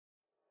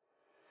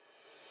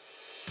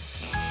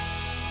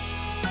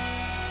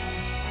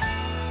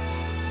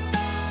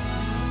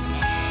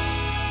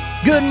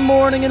Good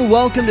morning and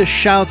welcome to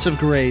Shouts of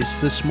Grace.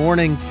 This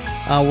morning,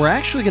 we're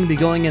actually going to be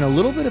going in a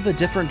little bit of a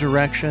different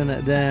direction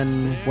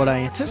than what I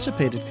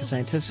anticipated, because I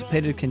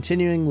anticipated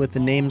continuing with the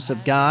names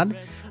of God.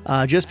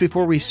 Just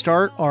before we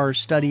start our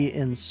study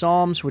in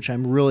Psalms, which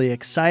I'm really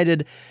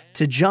excited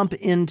to jump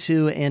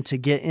into and to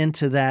get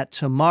into that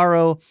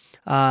tomorrow.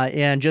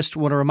 And just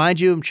want to remind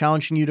you, I'm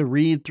challenging you to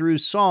read through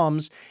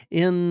Psalms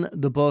in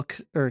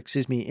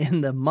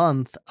the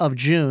month of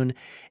June.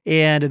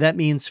 And that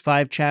means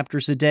 5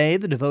 chapters a day.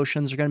 The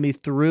devotions are going to be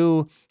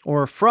through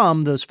or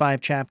from those 5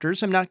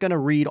 chapters. I'm not going to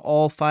read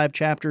all 5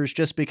 chapters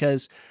just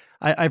because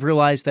I've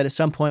realized that at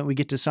some point we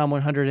get to Psalm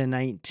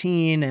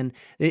 119 and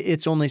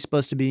it's only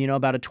supposed to be,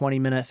 about a 20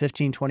 minute,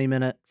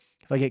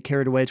 if I get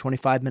carried away,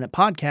 25-minute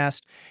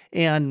podcast,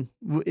 and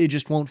it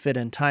just won't fit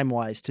in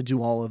time-wise to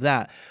do all of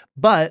that.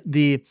 But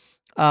we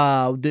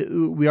are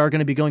going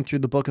to be going through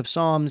the book of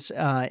Psalms,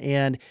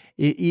 and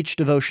each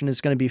devotion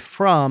is going to be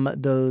from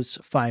those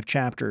 5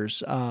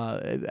 chapters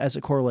as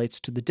it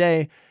correlates to the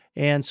day,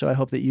 and so I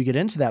hope that you get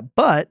into that.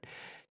 But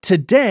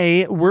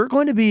today, we're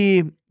going to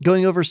be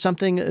going over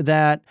something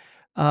that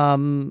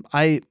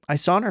I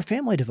saw in our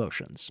family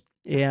devotions.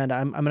 And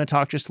I'm going to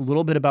talk just a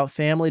little bit about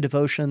family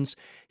devotions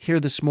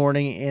here this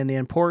morning and the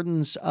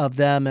importance of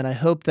them. And I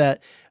hope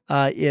that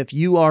if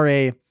you are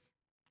a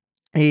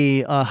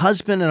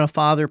husband and a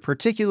father,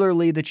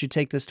 particularly, that you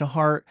take this to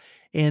heart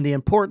and the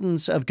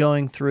importance of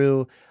going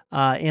through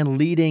and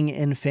leading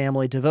in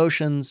family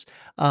devotions.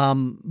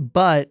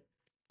 But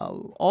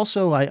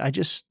also, I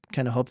just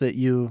kind of hope that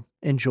you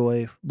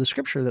enjoy the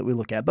scripture that we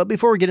look at. But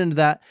before we get into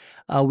that,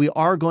 we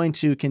are going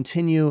to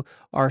continue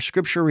our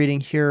scripture reading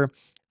here.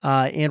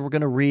 And we're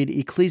going to read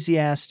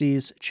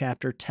Ecclesiastes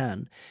chapter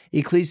 10.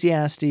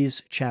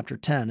 Ecclesiastes chapter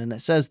 10. And it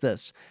says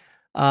this: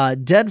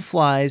 dead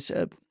flies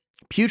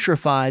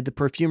putrefy the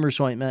perfumer's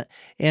ointment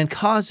and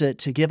cause it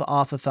to give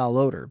off a foul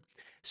odor.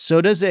 So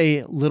does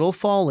a little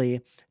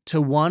folly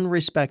to one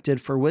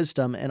respected for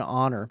wisdom and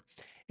honor.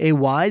 A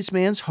wise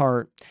man's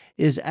heart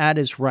is at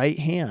his right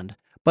hand,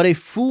 but a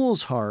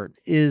fool's heart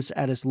is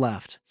at his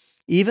left.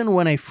 Even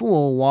when a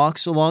fool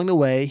walks along the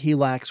way, he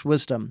lacks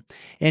wisdom,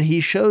 and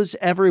he shows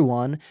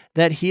everyone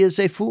that he is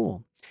a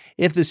fool.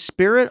 If the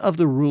spirit of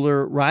the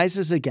ruler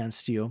rises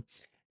against you,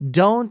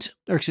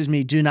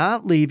 do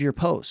not leave your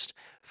post,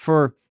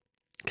 for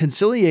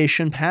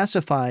conciliation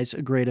pacifies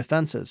great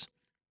offenses.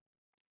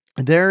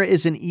 There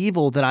is an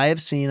evil that I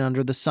have seen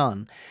under the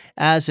sun,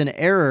 as an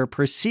error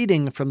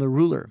proceeding from the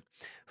ruler.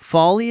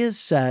 Folly is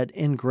set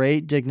in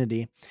great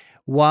dignity,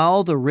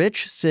 while the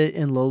rich sit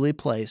in lowly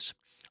place.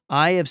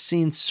 I have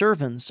seen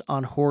servants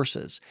on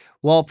horses,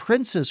 while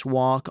princes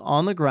walk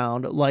on the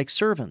ground like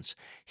servants.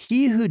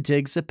 He who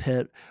digs a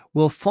pit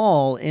will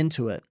fall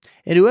into it,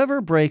 and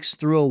whoever breaks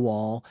through a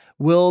wall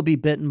will be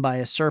bitten by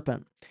a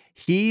serpent.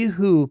 He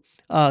who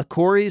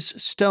quarries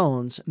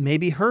stones may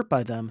be hurt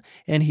by them,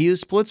 and he who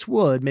splits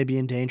wood may be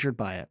endangered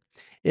by it.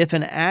 If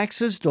an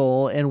axe is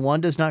dull and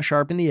one does not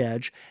sharpen the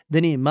edge,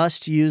 then he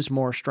must use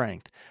more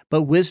strength.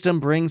 But wisdom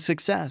brings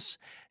success.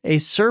 A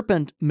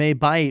serpent may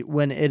bite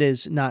when it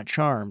is not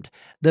charmed.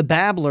 The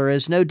babbler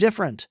is no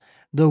different.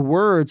 The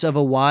words of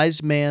a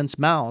wise man's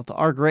mouth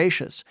are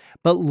gracious,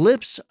 but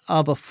lips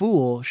of a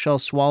fool shall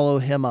swallow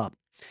him up.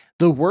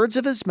 The words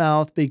of his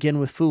mouth begin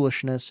with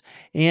foolishness,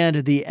 and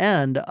the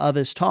end of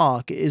his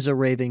talk is a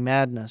raving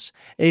madness.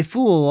 A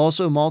fool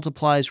also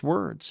multiplies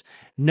words.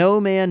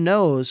 No man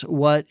knows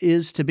what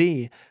is to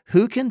be.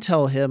 Who can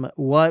tell him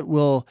what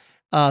will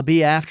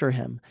be after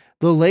him?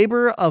 The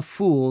labor of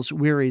fools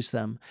wearies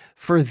them,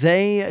 for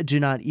they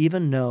do not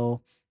even know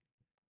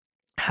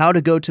how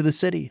to go to the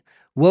city.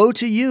 Woe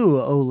to you,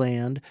 O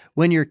land,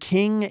 when your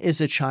king is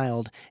a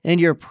child, and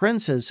your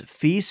princes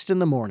feast in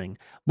the morning.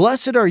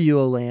 Blessed are you,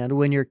 O land,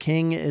 when your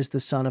king is the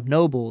son of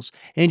nobles,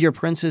 and your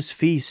princes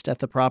feast at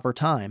the proper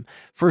time,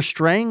 for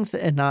strength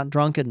and not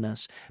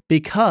drunkenness,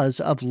 because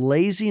of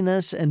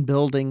laziness and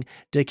building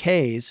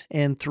decays,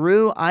 and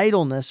through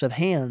idleness of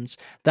hands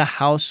the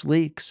house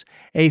leaks.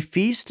 A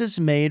feast is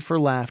made for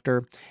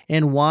laughter,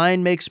 and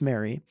wine makes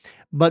merry,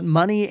 but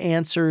money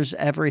answers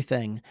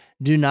everything.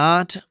 Do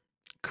not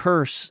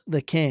curse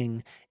the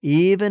king,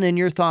 even in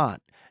your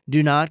thought.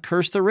 Do not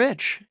curse the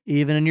rich,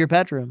 even in your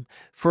bedroom.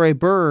 For a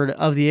bird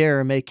of the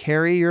air may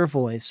carry your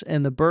voice,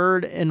 and the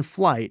bird in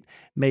flight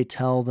may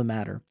tell the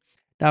matter.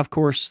 Now, of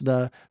course,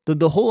 the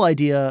whole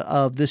idea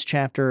of this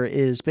chapter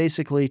is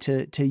basically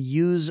to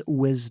use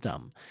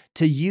wisdom,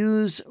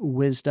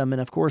 and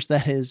of course,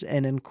 that is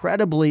an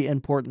incredibly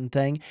important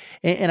thing.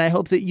 And I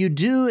hope that you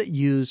do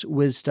use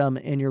wisdom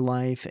in your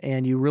life,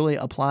 and you really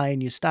apply,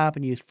 and you stop,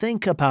 and you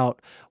think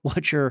about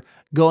what you're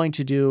going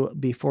to do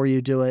before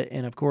you do it.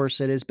 And of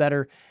course, it is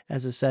better,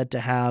 as I said, to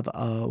have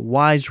a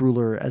wise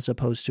ruler as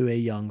opposed to a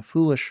young,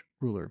 foolish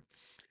ruler.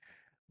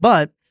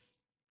 But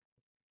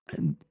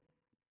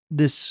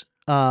this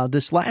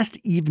last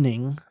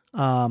evening,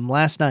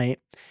 last night,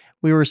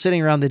 we were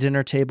sitting around the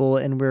dinner table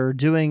and we are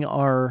doing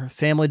our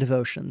family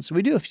devotions.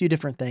 We do a few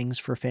different things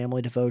for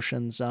family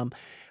devotions.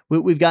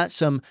 We've got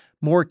some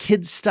more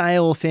kids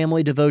style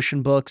family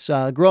devotion books.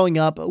 Growing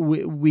up,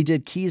 we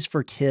did Keys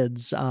for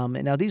Kids.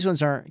 And now these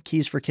ones aren't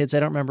Keys for Kids. I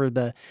don't remember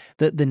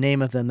the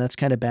name of them. That's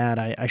kind of bad.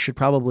 I should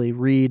probably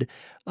read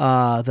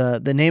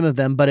the name of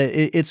them, but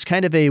it's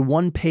kind of a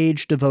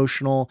one-page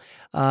devotional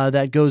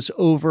that goes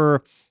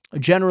over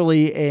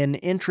generally an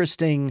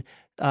interesting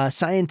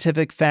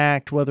scientific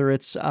fact, whether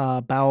it's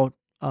about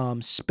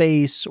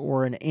space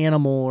or an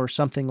animal or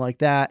something like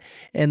that,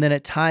 and then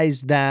it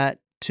ties that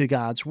to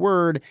God's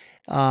word,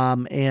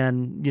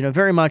 and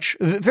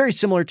very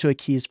similar to a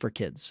Keys for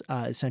Kids,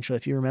 essentially.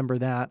 If you remember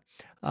that,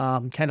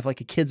 kind of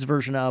like a kids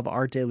version of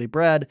Our Daily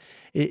Bread,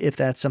 if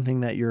that's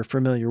something that you're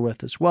familiar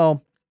with as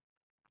well.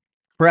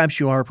 Perhaps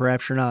you are,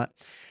 perhaps you're not.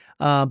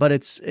 But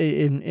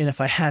and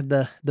if I had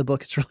the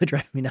book, it's really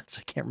driving me nuts.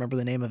 I can't remember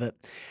the name of it.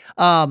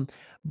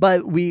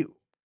 But we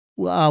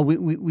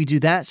do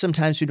that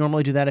sometimes. We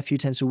normally do that a few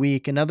times a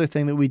week. Another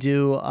thing that we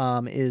do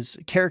is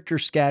character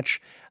sketch,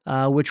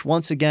 which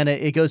once again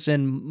it goes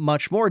in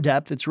much more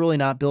depth. It's really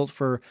not built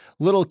for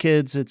little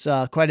kids. It's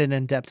quite an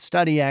in-depth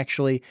study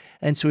actually,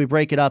 and so we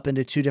break it up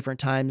into two different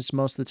times.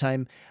 Most of the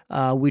time,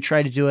 we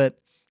try to do it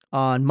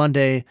on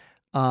Monday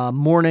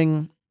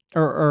morning,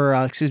 or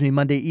excuse me,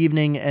 Monday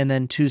evening, and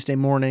then Tuesday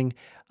morning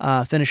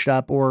finish it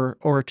up,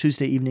 or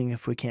Tuesday evening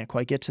if we can't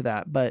quite get to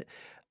that. But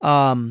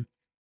um,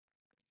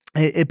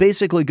 it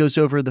basically goes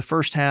over the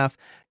first half,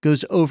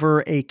 goes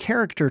over a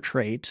character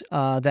trait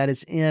that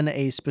is in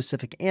a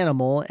specific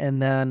animal,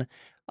 and then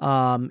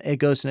it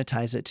goes and it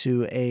ties it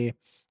to a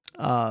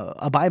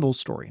Bible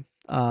story.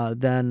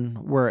 Then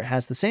where it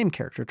has the same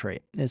character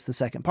trait is the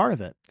second part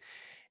of it,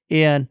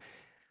 and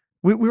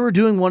we were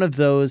doing one of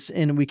those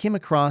and we came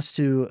across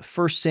to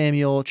First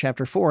Samuel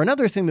chapter 4.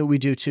 Another thing that we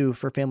do too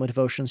for family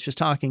devotions, just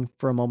talking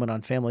for a moment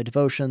on family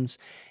devotions,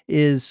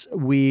 is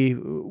we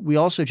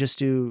also just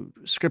do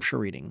scripture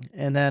reading.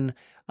 And then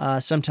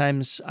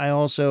sometimes I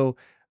also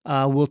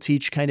will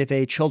teach kind of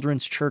a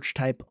children's church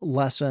type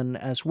lesson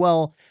as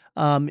well.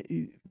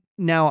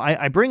 Now,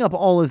 I bring up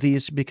all of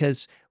these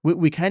because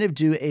we kind of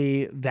do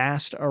a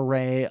vast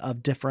array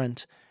of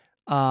different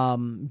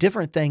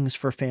things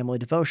for family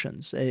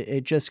devotions.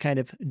 It just kind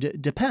of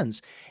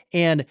depends.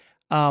 And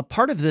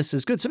part of this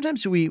is good.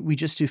 Sometimes we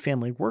just do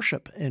family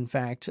worship, in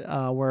fact,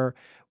 where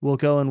we'll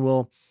go and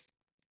well,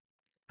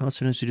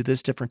 sometimes we do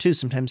this different too.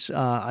 Sometimes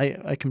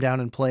I come down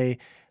and play.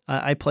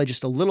 I play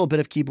just a little bit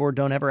of keyboard.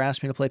 Don't ever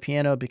ask me to play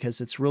piano because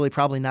it's really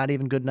probably not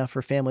even good enough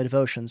for family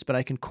devotions. But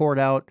I can chord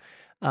out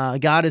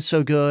 "God is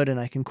so good," and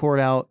I can chord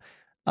out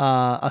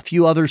a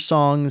few other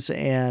songs,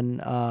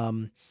 and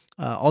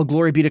 "All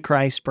Glory Be to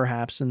Christ,"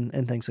 perhaps,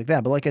 and things like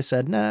that. But like I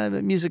said, nah,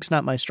 music's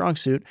not my strong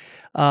suit.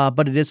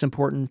 But it is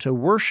important to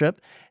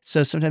worship.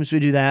 So sometimes we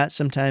do that.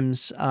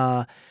 Sometimes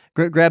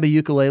grab a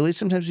ukulele.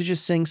 Sometimes we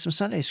just sing some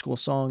Sunday school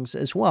songs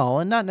as well,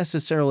 and not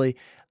necessarily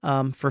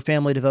for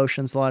family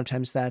devotions. A lot of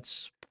times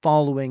that's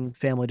following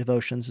family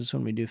devotions is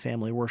when we do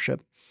family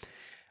worship.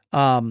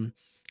 Um,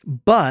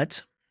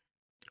 but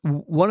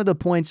one of the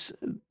points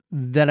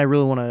that I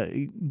really want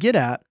to get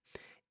at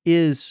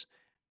is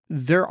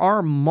there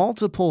are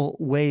multiple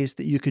ways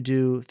that you could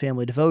do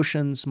family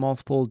devotions,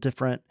 multiple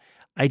different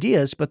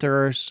ideas, but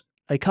there's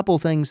a couple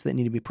things that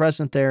need to be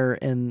present there.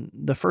 And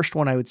the first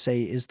one I would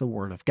say is the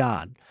Word of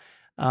God.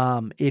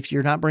 If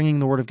you're not bringing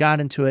the Word of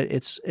God into it,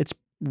 it's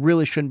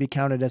really shouldn't be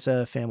counted as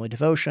a family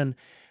devotion.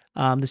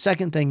 The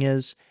second thing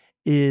is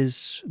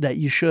that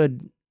you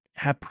should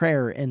have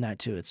prayer in that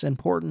too. It's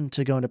important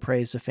to go into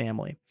prayer as a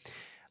family.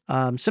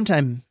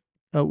 Sometime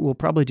we'll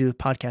probably do a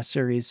podcast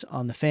series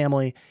on the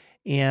family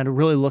and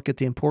really look at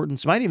the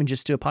importance. Might even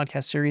just do a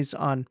podcast series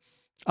on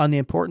the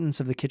importance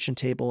of the kitchen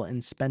table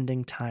and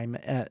spending time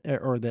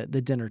or the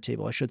dinner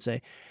table, I should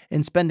say,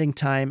 and spending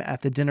time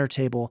at the dinner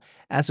table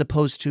as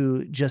opposed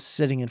to just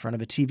sitting in front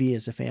of a TV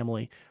as a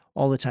family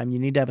all the time. You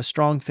need to have a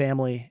strong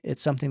family.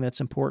 It's something that's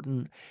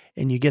important,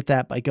 and you get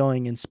that by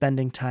going and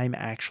spending time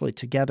actually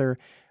together,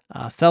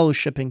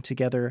 fellowshipping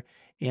together,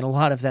 and a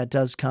lot of that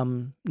does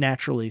come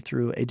naturally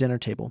through a dinner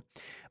table.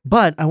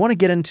 But I want to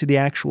get into the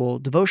actual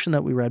devotion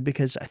that we read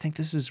because I think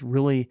this is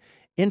really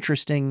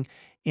interesting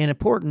and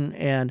important.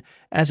 And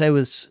as I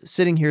was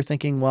sitting here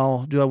thinking,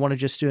 well, do I want to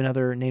just do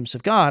another names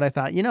of God? I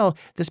thought,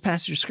 this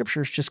passage of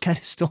scripture is just kind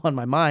of still on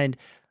my mind.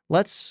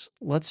 Let's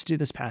do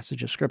this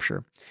passage of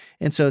scripture.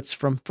 And so it's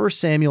from First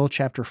Samuel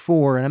chapter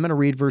 4, and I'm going to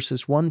read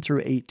verses 1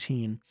 through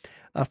 18.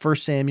 1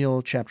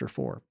 Samuel chapter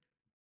 4.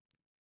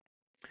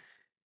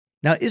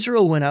 Now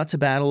Israel went out to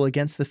battle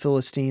against the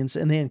Philistines,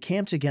 and they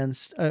encamped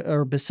against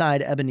or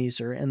beside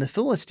Ebenezer, and the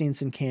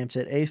Philistines encamped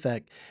at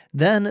Aphek.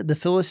 Then the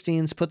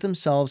Philistines put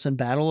themselves in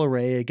battle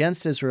array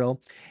against Israel,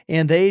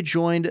 and they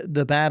joined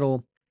the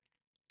battle.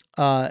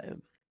 Uh,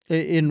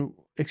 and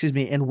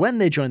when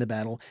they joined the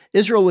battle,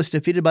 Israel was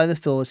defeated by the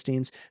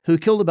Philistines, who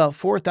killed about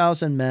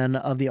 4,000 men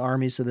of the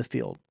armies of the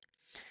field.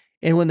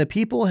 And when the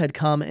people had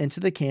come into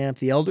the camp,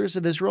 the elders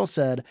of Israel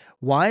said,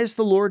 "Why has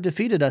the Lord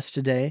defeated us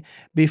today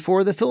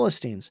before the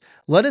Philistines?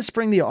 Let us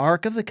bring the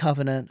ark of the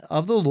covenant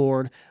of the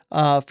Lord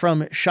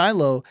from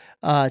Shiloh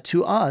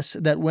to us,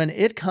 that when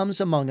it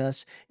comes among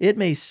us, it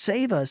may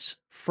save us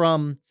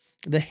from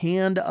the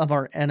hand of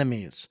our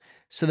enemies."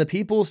 So the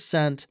people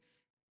sent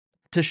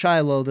to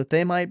Shiloh that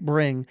they might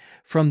bring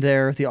from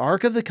there the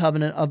ark of the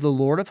covenant of the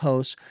Lord of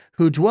hosts,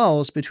 who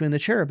dwells between the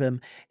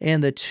cherubim.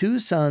 And the two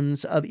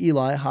sons of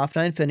Eli,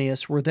 Hophni and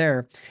Phinehas, were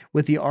there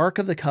with the ark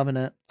of the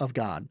covenant of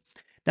God.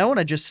 Now, I want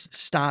to just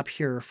stop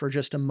here for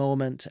just a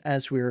moment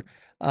as we're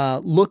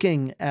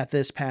looking at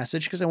this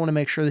passage, because I want to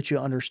make sure that you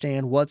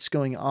understand what's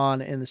going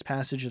on in this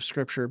passage of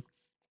Scripture.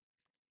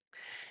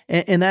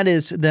 And that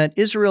is that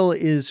Israel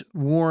is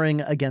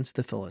warring against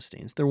the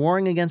Philistines. They're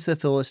warring against the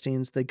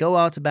Philistines. They go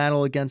out to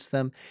battle against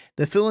them.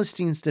 The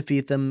Philistines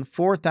defeat them.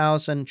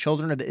 4,000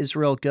 children of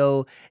Israel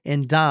go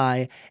and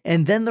die.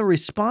 And then the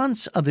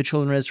response of the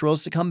children of Israel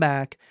is to come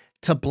back,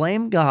 to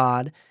blame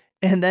God,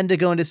 and then to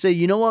go and to say,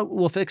 you know what,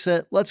 we'll fix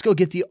it. Let's go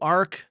get the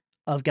ark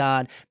of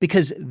God,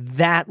 because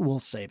that will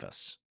save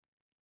us.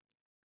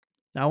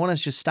 Now, I want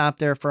to just stop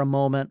there for a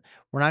moment.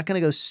 We're not going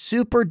to go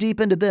super deep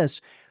into this,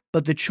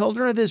 but the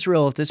children of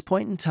Israel at this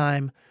point in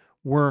time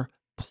were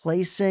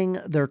placing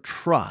their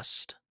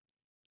trust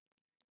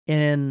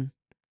in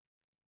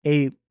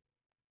a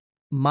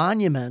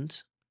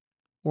monument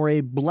or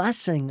a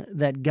blessing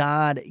that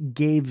God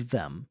gave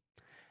them.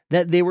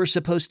 That they were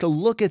supposed to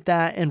look at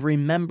that and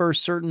remember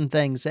certain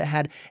things. It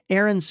had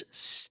Aaron's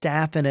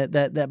staff in it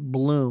that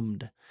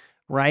bloomed,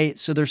 right?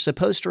 So they're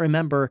supposed to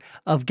remember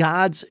of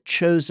God's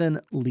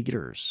chosen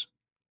leaders.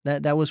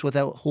 That was what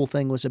that whole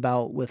thing was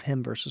about with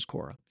him versus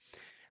Korah.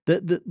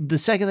 The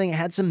second thing, it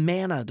had some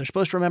manna. They're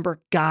supposed to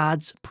remember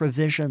God's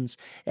provisions.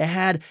 It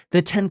had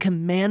the 10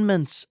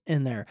 Commandments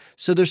in there.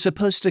 So they're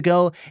supposed to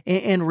go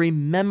and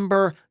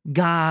remember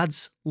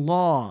God's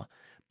law.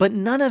 But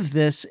none of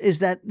this is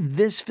that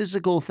this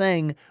physical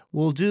thing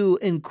will do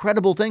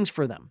incredible things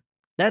for them.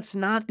 That's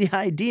not the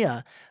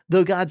idea.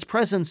 Though God's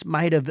presence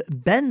might have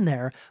been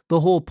there, the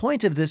whole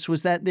point of this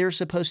was that they're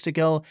supposed to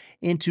go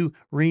and to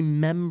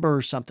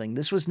remember something.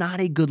 This was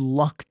not a good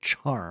luck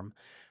charm,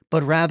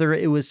 but rather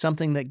it was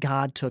something that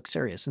God took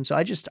serious. And so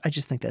I just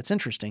think that's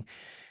interesting.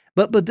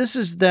 But this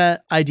is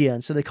the idea.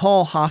 And so they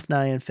call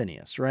Hophni and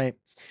Phinehas, right?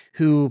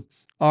 Who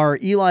are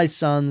Eli's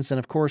sons. And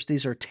of course,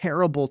 these are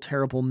terrible,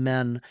 terrible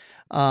men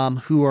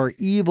who are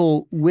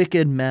evil,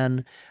 wicked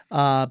men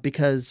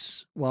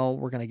because, well,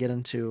 we're going to get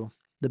into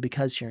the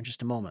because here in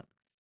just a moment.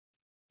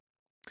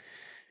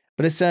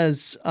 But it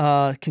says,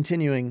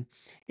 continuing,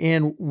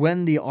 and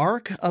when the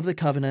ark of the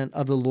covenant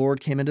of the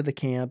Lord came into the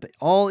camp,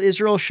 all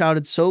Israel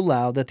shouted so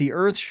loud that the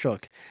earth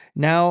shook.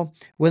 Now,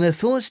 when the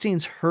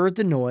Philistines heard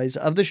the noise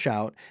of the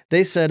shout,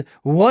 they said,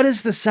 "What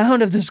does the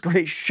sound of this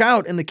great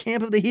shout in the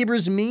camp of the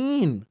Hebrews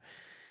mean?"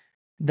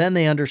 Then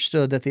they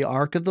understood that the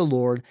ark of the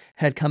Lord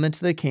had come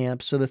into the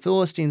camp, so the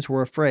Philistines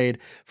were afraid,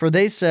 for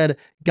they said,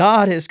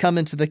 "God has come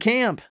into the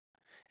camp."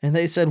 And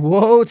they said,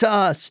 "Woe to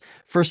us,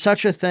 for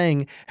such a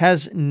thing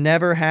has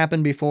never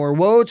happened before.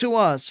 Woe to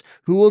us,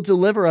 who will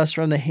deliver us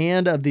from the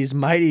hand of these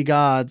mighty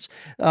gods?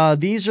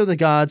 These are the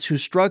gods who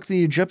struck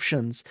the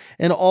Egyptians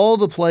and all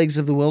the plagues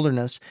of the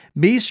wilderness.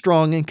 Be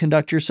strong and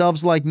conduct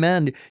yourselves like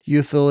men,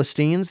 you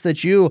Philistines,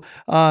 that you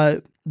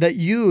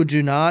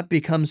do not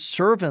become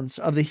servants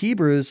of the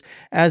Hebrews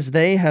as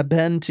they have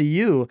been to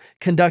you.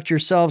 Conduct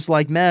yourselves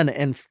like men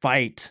and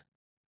fight."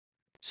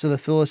 So the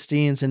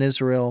Philistines and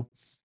Israel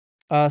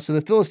So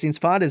the Philistines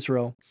fought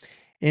Israel,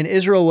 and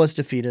Israel was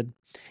defeated,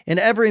 and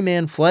every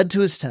man fled to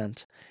his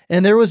tent,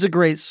 and there was a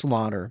great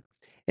slaughter.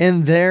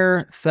 And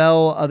there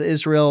fell of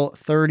Israel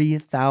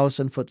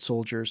 30,000 foot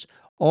soldiers.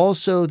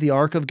 Also the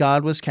ark of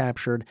God was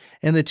captured,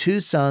 and the two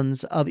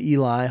sons of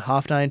Eli,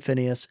 Hophni and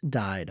Phinehas,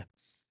 died.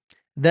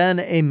 Then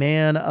a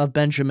man of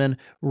Benjamin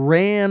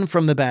ran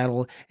from the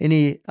battle, and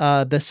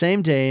the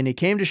same day, and he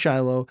came to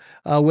Shiloh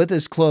with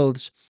his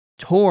clothes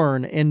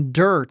torn and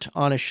dirt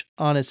on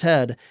his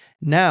head.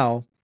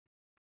 Now,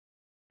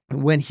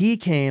 when he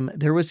came,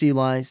 there was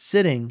Eli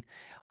sitting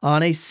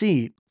on a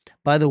seat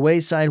by the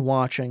wayside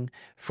watching,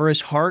 for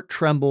his heart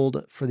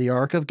trembled for the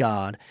ark of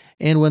God.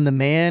 And when the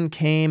man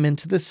came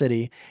into the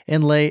city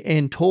and lay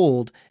and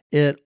told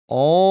it,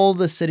 all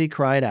the city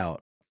cried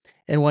out.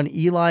 And when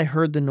Eli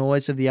heard the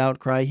noise of the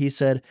outcry, he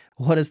said,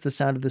 "What does the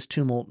sound of this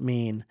tumult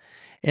mean?"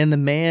 And the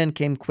man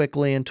came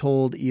quickly and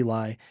told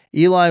Eli.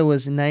 Eli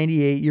was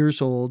 98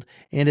 years old,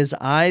 and his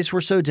eyes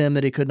were so dim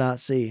that he could not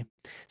see.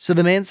 So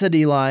the man said to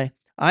Eli,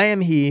 "I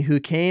am he who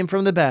came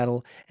from the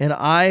battle, and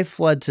I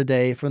fled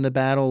today from the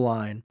battle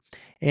line."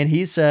 And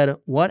he said,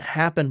 "What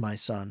happened, my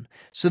son?"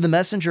 So the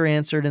messenger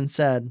answered and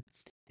said,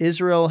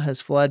 "Israel has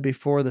fled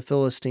before the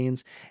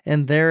Philistines,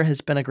 and there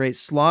has been a great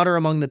slaughter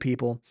among the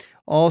people.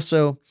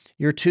 Also,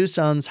 your two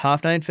sons,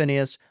 Hophni and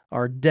Phinehas,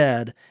 are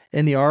dead,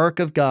 and the ark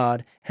of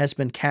God has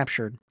been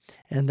captured."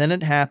 And then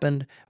it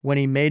happened, when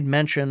he made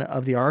mention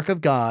of the ark of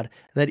God,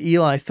 that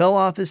Eli fell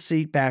off his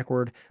seat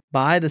backward,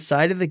 by the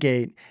side of the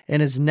gate,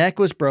 and his neck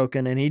was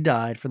broken, and he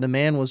died, for the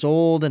man was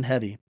old and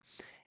heavy,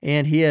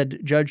 and he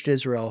had judged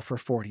Israel for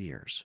 40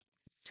 years.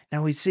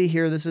 Now we see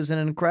here, this is an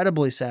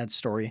incredibly sad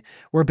story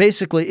where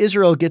basically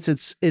Israel gets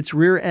its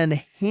rear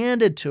end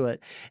handed to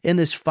it in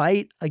this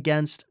fight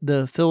against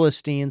the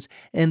Philistines,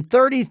 and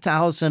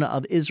 30,000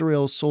 of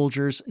Israel's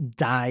soldiers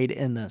died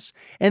in this.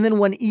 And then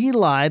when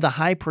Eli, the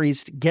high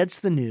priest, gets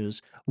the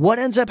news, what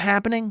ends up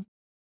happening?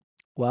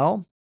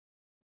 Well,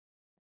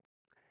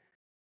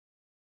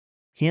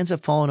 he ends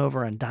up falling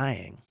over and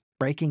dying,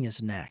 breaking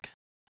his neck,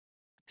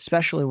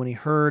 especially when he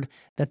heard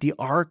that the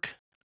Ark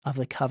of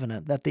the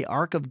Covenant, that the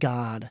Ark of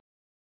God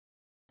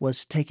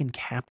was taken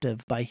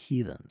captive by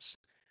heathens.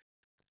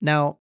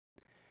 Now,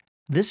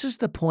 this is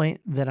the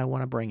point that I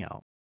want to bring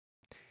out.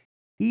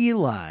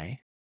 Eli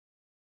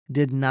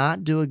did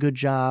not do a good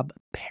job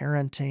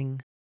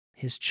parenting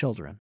his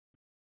children.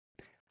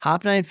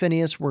 Hophni and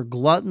Phinehas were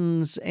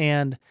gluttons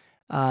and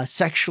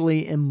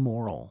sexually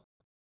immoral.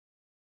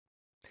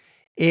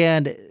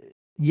 And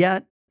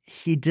yet,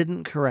 he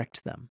didn't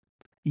correct them.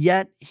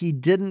 Yet, he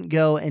didn't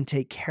go and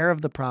take care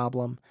of the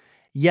problem.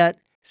 Yet,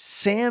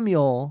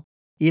 Samuel,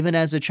 even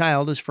as a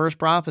child, his first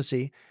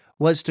prophecy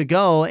was to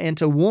go and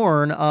to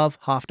warn of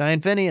Hophni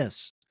and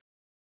Phinehas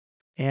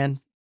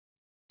and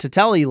to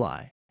tell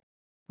Eli,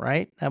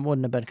 right? That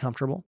wouldn't have been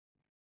comfortable.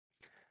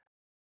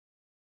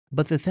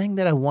 But the thing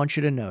that I want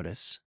you to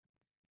notice,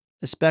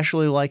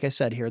 especially like I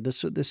said here,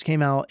 this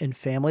came out in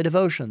family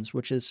devotions,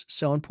 which is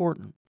so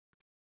important.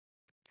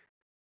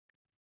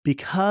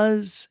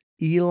 Because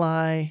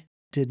Eli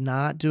did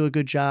not do a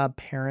good job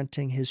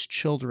parenting his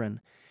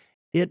children,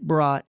 it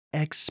brought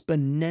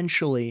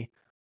exponentially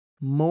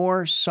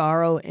more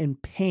sorrow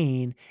and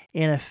pain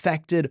and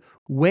affected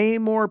way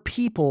more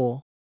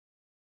people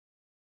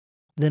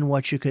than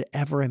what you could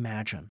ever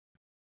imagine.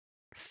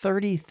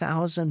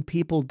 30,000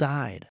 people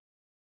died.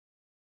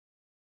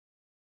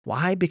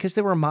 Why? Because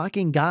they were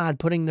mocking God,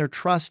 putting their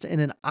trust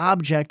in an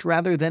object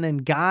rather than in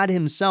God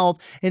himself.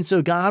 And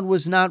so God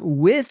was not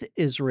with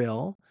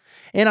Israel.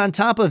 And on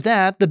top of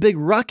that, the big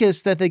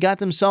ruckus that they got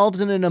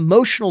themselves in an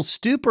emotional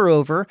stupor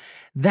over,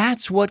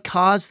 that's what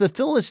caused the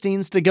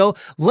Philistines to go,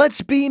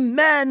 let's be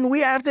men.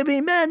 We have to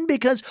be men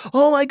because,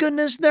 oh my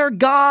goodness, their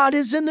God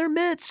is in their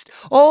midst.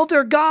 All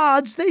their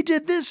gods, they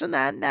did this and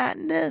that and that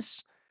and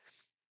this.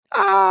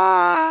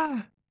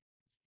 Right?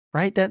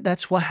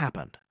 That's what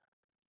happened.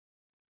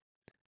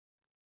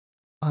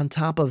 On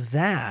top of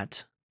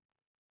that,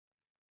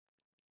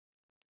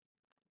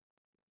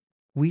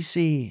 we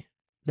see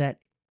that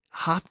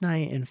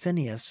Hophni and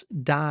Phinehas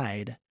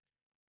died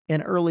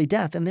an early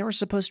death, and they were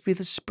supposed to be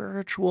the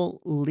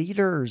spiritual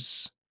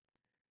leaders.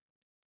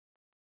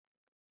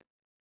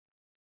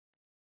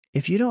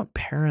 If you don't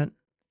parent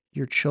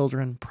your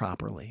children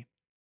properly,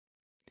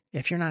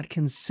 if you're not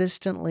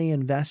consistently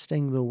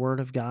investing the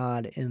Word of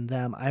God in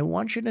them, I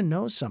want you to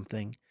know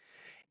something.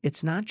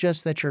 It's not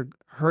just that you're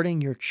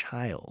hurting your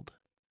child.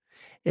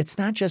 It's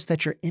not just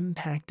that you're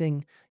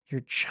impacting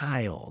your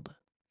child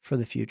for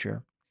the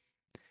future,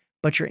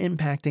 but you're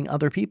impacting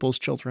other people's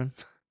children.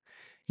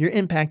 You're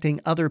impacting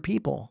other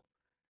people.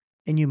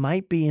 And you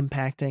might be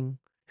impacting,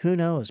 who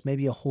knows,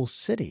 maybe a whole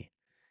city,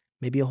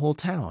 maybe a whole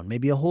town,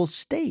 maybe a whole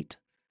state,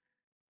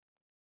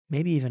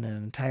 maybe even an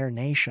entire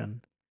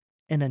nation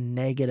in a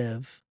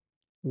negative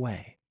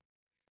way.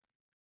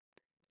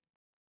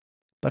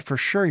 But for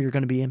sure, you're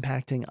going to be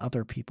impacting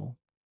other people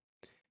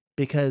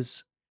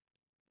because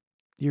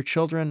your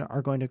children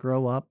are going to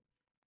grow up.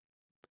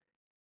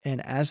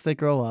 And as they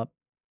grow up,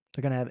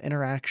 they're going to have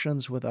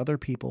interactions with other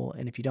people.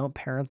 And if you don't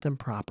parent them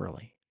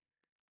properly,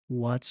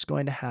 what's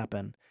going to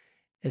happen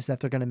is that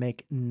they're going to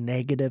make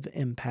negative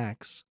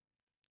impacts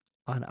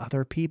on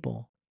other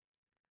people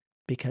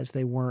because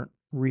they weren't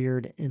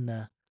reared in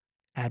the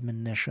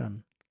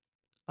admonition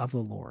of the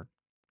Lord.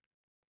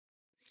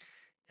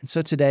 And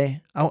so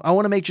today, I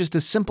want to make just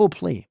a simple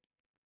plea.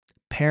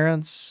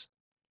 Parents,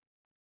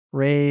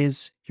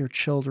 raise your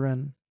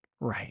children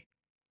right.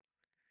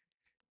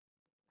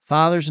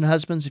 Fathers and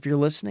husbands, if you're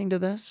listening to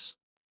this,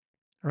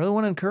 I really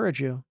want to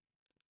encourage you,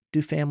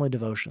 do family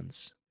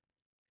devotions.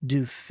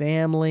 Do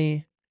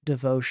family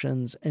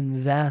devotions.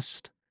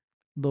 Invest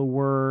the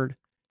Word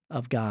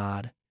of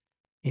God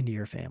into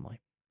your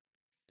family.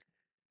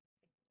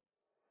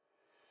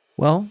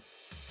 Well,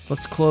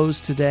 let's close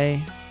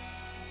today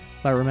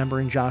by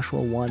remembering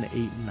Joshua 1, 8,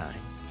 and 9.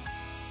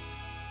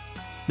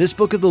 This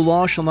book of the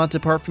law shall not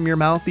depart from your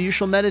mouth, but you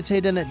shall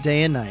meditate in it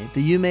day and night,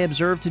 that you may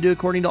observe to do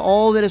according to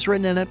all that is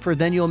written in it, for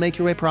then you will make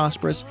your way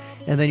prosperous,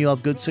 and then you'll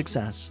have good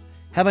success.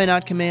 Have I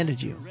not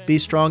commanded you? Be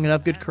strong and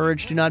of good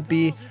courage. Do not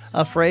be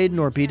afraid,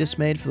 nor be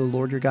dismayed, for the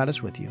Lord your God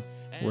is with you,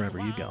 wherever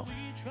you go.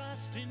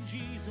 Trust in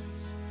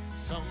Jesus.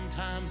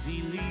 Sometimes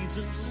he leaves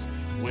us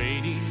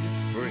waiting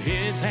for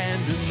his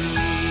hand to move.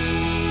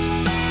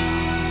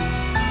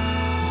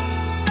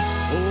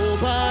 Oh,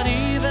 but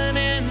even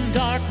in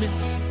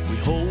darkness, we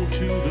hold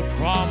to the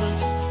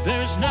promise.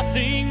 There's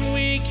nothing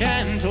we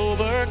can't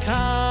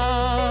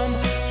overcome.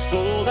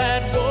 So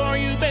that war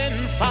you've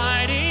been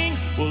fighting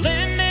will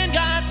end in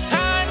God's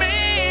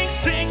timing.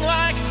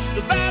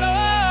 the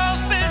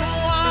battle's been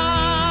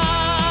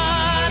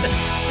won.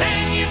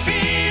 Can you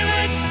feel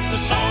it? The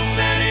song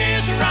that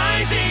is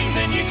rising,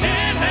 then you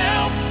can't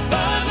help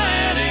but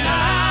let it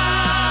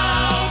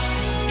out.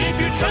 If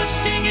you're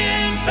trusting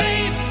in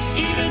faith,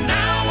 even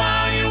now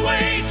while you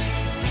wait,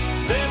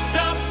 lift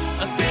up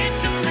a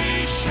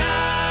victory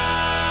shout.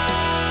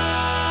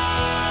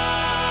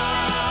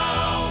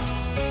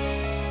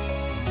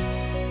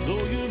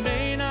 Though you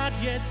may not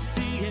yet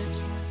see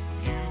it,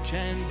 you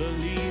can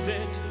believe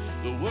it.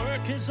 The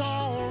work has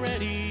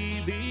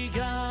already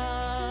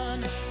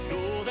begun.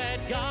 Know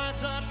that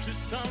God's up to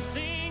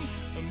something